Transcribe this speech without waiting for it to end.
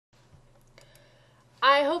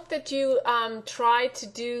I hope that you try to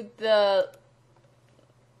do the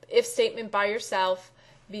if statement by yourself,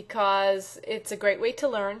 because it's a great way to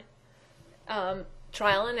learn,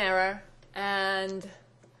 trial and error, and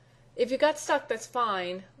if you got stuck, that's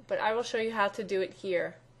fine, but I will show you how to do it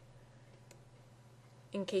here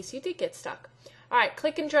in case you did get stuck. Alright,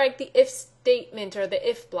 click and drag the if statement or the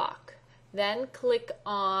if block. Then click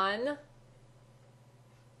on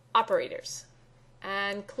operators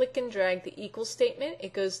and click and drag the equal statement.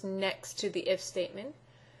 It goes next to the if statement.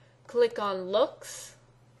 Click on looks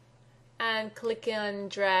and click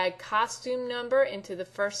and drag costume number into the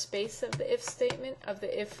first space of the if statement, of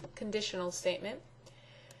the if conditional statement.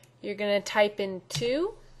 You're going to type in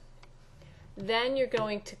 2. Then you're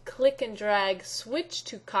going to click and drag switch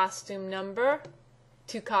to costume number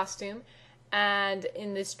to costume, and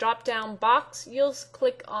in this drop down box you'll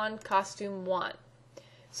click on costume 1.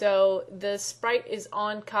 So the sprite is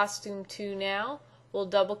on costume 2 now. We'll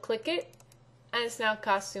double click it and it's now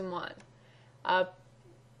costume 1.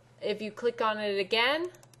 If you click on it again,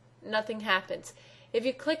 nothing happens. If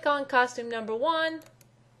you click on costume number 1,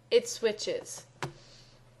 it switches.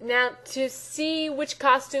 Now, to see which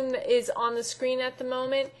costume is on the screen at the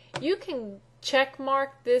moment, you can check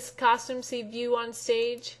mark this costume, see view on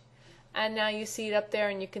stage, and now you see it up there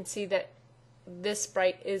and you can see that this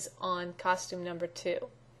sprite is on costume number 2.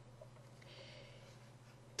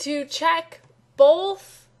 To check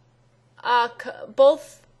both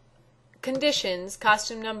conditions,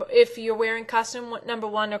 costume number, if you're wearing costume number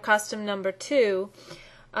 1 or costume number 2,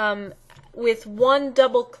 with one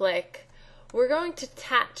double click, we're going to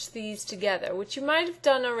attach these together, which you might have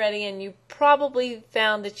done already and you probably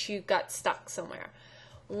found that you got stuck somewhere.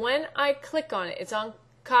 When I click on it, it's on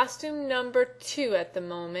costume number 2 at the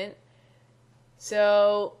moment,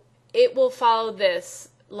 so it will follow this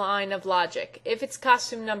line of logic. If it's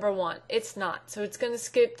costume number 1, it's not, so it's going to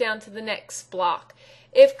skip down to the next block.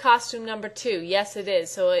 If costume number 2, yes it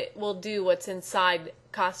is, so it will do what's inside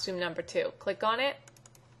costume number 2. Click on it.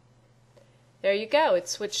 There you go, it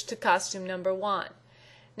switched to costume number 1.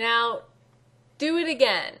 Now, do it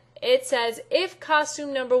again. It says, if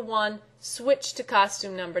costume number 1, switch to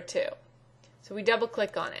costume number 2. So we double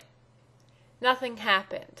click on it. Nothing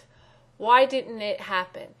happened. Why didn't it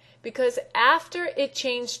happen? Because after it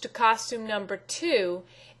changed to costume number 2,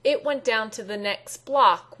 it went down to the next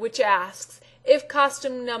block, which asks, if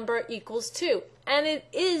costume number equals 2. And it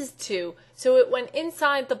is 2, so it went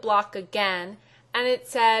inside the block again, and it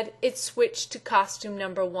said it switched to costume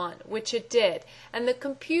number 1, which it did. And the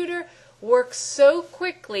computer works so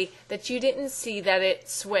quickly that you didn't see that it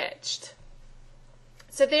switched.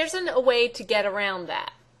 So there's a way to get around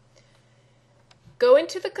that. Go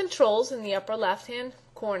into the controls in the upper left hand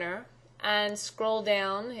corner and scroll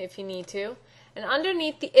down if you need to. And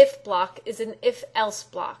underneath the if block is an if else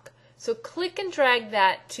block. So click and drag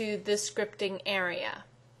that to the scripting area.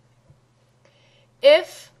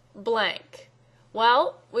 If blank.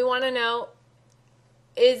 Well, we want to know,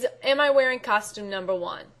 am I wearing costume number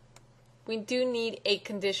 1? We do need a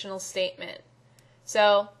conditional statement.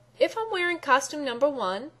 So, if I'm wearing costume number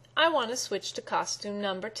 1, I want to switch to costume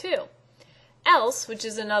number 2. Else, which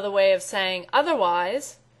is another way of saying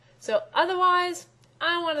otherwise, so otherwise,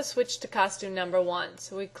 I want to switch to costume number 1.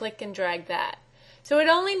 So we click and drag that. So it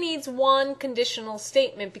only needs one conditional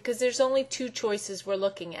statement because there's only 2 choices we're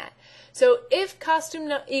looking at. So if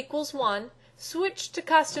costume equals 1, switch to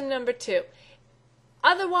costume number 2.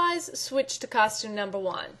 Otherwise, switch to costume number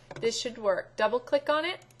 1. This should work. Double click on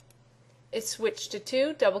it. It switched to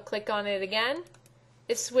 2. Double click on it again.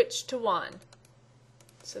 It switched to 1.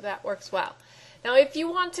 So that works well. Now if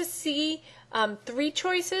you want to see 3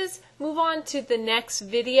 choices, move on to the next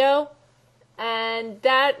video, and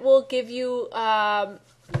that will give you how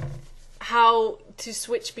to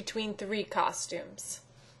switch between 3 costumes.